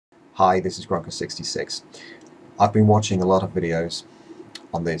Hi, this is Grunker66. I've been watching a lot of videos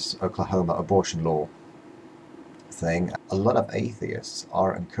on this Oklahoma abortion law thing. A lot of atheists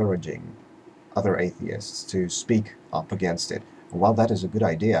are encouraging other atheists to speak up against it. While that is a good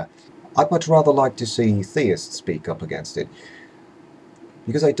idea, I'd much rather like to see theists speak up against it,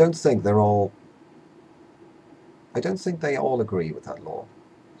 because I don't think they all agree with that law.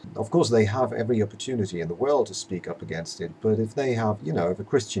 Of course, they have every opportunity in the world to speak up against it, but if they have, if a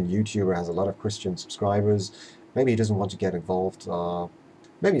Christian YouTuber has a lot of Christian subscribers, maybe he doesn't want to get involved,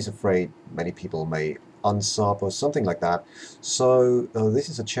 maybe he's afraid many people may unsub or something like that, so this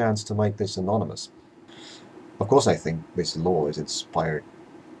is a chance to make this anonymous. Of course, I think this law is inspired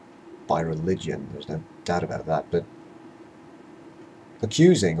by religion, there's no doubt about that, but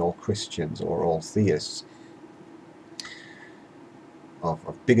accusing all Christians or all theists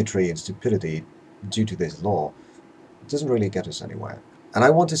of bigotry and stupidity due to this law doesn't really get us anywhere. And I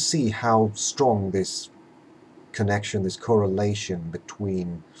want to see how strong this connection, this correlation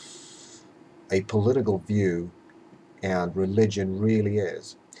between a political view and religion really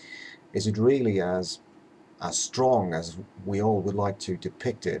is. Is it really as strong as we all would like to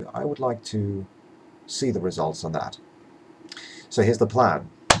depict it? I would like to see the results on that. So here's the plan.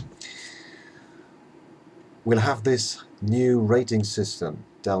 We'll have this new rating system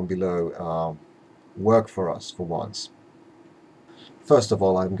down below work for us for once. First of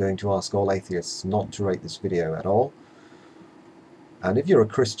all, I'm going to ask all atheists not to rate this video at all. And if you're a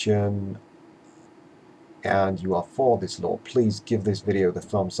Christian and you are for this law, please give this video the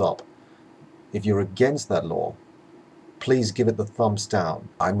thumbs up. If you're against that law, please give it the thumbs down.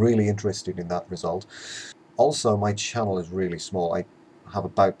 I'm really interested in that result. Also, my channel is really small. I have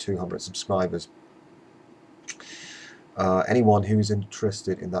about 200 subscribers. Anyone who's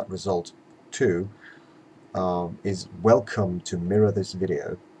interested in that result too is welcome to mirror this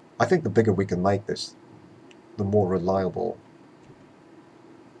video. I think the bigger we can make this, the more reliable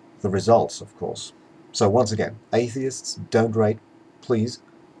the results, of course. So once again, atheists, don't rate, please,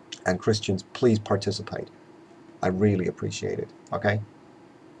 and Christians, please participate. I really appreciate it, okay?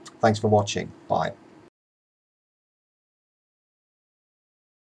 Thanks for watching. Bye.